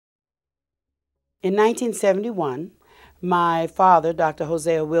In 1971, my father, Dr.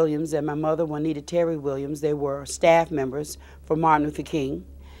 Hosea Williams, and my mother, Juanita Terry Williams, they were staff members for Martin Luther King.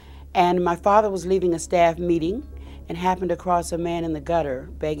 And my father was leaving a staff meeting and happened across a man in the gutter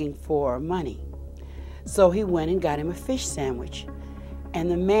begging for money. So he went and got him a fish sandwich.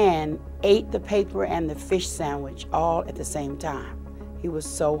 And the man ate the paper and the fish sandwich all at the same time. He was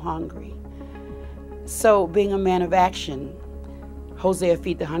so hungry. So, being a man of action, Hosea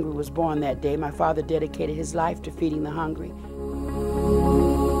Feed the Hungry was born that day. My father dedicated his life to feeding the hungry.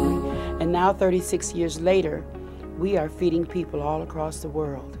 And now, 36 years later, we are feeding people all across the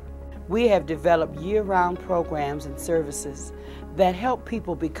world. We have developed year-round programs and services that help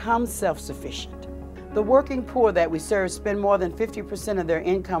people become self-sufficient. The working poor that we serve spend more than 50% of their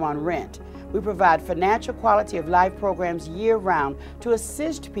income on rent. We provide financial quality of life programs year-round to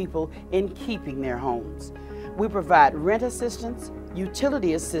assist people in keeping their homes. We provide rent assistance,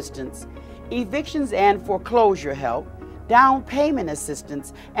 utility assistance, evictions and foreclosure help, down payment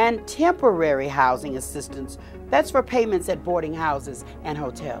assistance, and temporary housing assistance. That's for payments at boarding houses and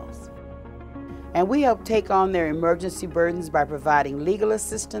hotels. And we help take on their emergency burdens by providing legal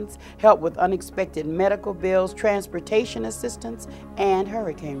assistance, help with unexpected medical bills, transportation assistance, and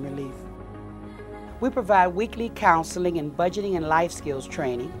hurricane relief. We provide weekly counseling and budgeting and life skills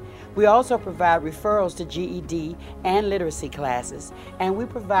training. We also provide referrals to GED and literacy classes, and we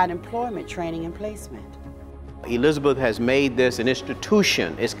provide employment training and placement. Elizabeth has made this an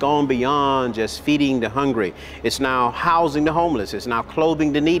institution. It's gone beyond just feeding the hungry. It's now housing the homeless. It's now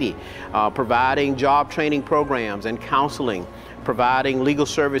clothing the needy, providing job training programs and counseling, providing legal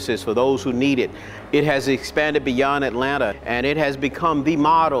services for those who need it. It has expanded beyond Atlanta, and it has become the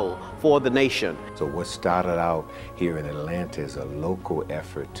model for the nation. So what started out here in Atlanta as a local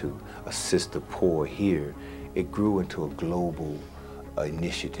effort to assist the poor here, it grew into a global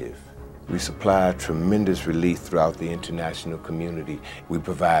initiative. We supply tremendous relief throughout the international community. We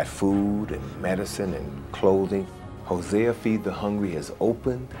provide food and medicine and clothing. Hosea Feed the Hungry has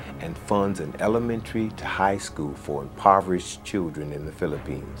opened and funds an elementary to high school for impoverished children in the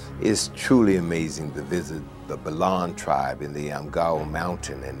Philippines. It's truly amazing to visit the Balan tribe in the Amgao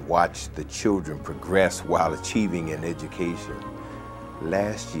Mountain and watch the children progress while achieving an education.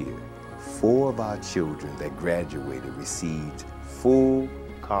 Last year, 4 of our children that graduated received full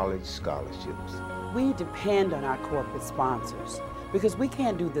college scholarships. We depend on our corporate sponsors because we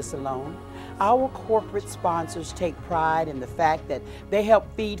can't do this alone. Our corporate sponsors take pride in the fact that they help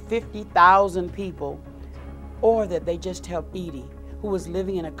feed 50,000 people, or that they just help Edie, who was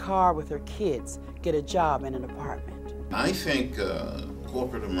living in a car with her kids, get a job in an apartment. I think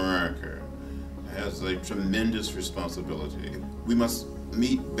corporate America has a tremendous responsibility. We must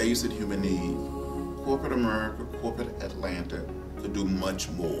meet basic human needs. Corporate America, corporate Atlanta could do much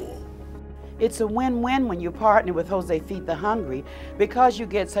more. It's a win-win when you partner with Hosea Feed the Hungry because you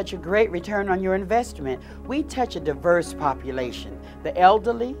get such a great return on your investment. We touch a diverse population, the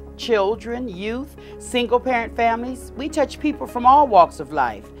elderly, children, youth, single-parent families. We touch people from all walks of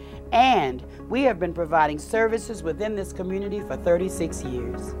life. And we have been providing services within this community for 36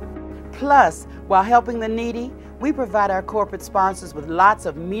 years. Plus, while helping the needy, we provide our corporate sponsors with lots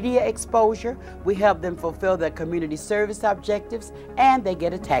of media exposure. We help them fulfill their community service objectives, and they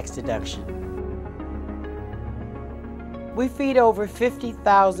get a tax deduction. We feed over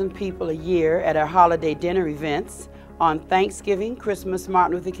 50,000 people a year at our holiday dinner events on Thanksgiving, Christmas,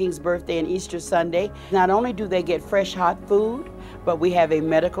 Martin Luther King's birthday, and Easter Sunday. Not only do they get fresh, hot food, but we have a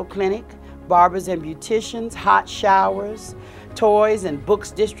medical clinic, barbers and beauticians, hot showers, toys and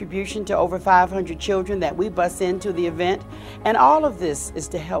books distribution to over 500 children that we bus into the event. And all of this is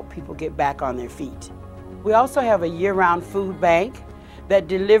to help people get back on their feet. We also have a year-round food bank that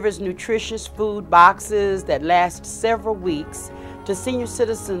delivers nutritious food boxes that last several weeks to senior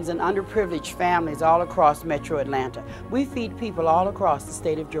citizens and underprivileged families all across Metro Atlanta. We feed people all across the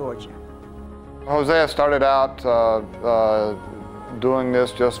state of Georgia. Hosea started out doing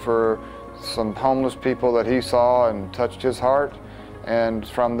this just for some homeless people that he saw and touched his heart. And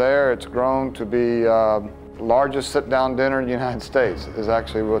from there, it's grown to be largest sit-down dinner in the United States is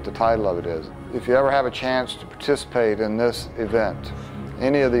actually what the title of it is. If you ever have a chance to participate in this event,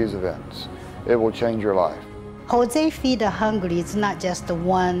 any of these events, it will change your life. Hosea Feed the Hungry is not just the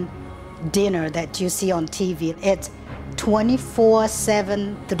one dinner that you see on TV. It's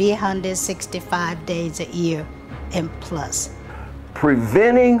 24/7, 365 days a year and plus.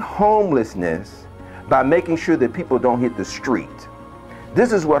 Preventing homelessness by making sure that people don't hit the street.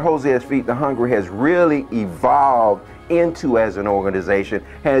 This is what Hosea Feed the Hungry has really evolved into as an organization,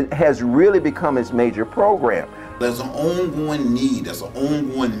 has really become its major program. There's an ongoing need, there's an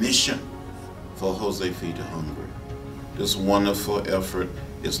ongoing mission for Hosea Feed the Hungry. This wonderful effort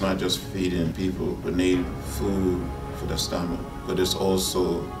is not just feeding people who need food for their stomach, but it's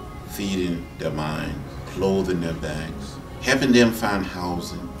also feeding their minds, clothing their backs, helping them find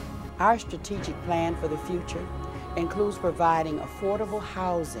housing. Our strategic plan for the future includes providing affordable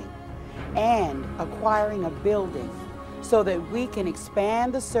housing and acquiring a building so that we can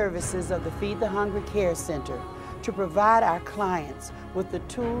expand the services of the Feed the Hungry Care Center to provide our clients with the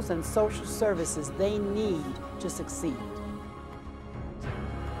tools and social services they need to succeed.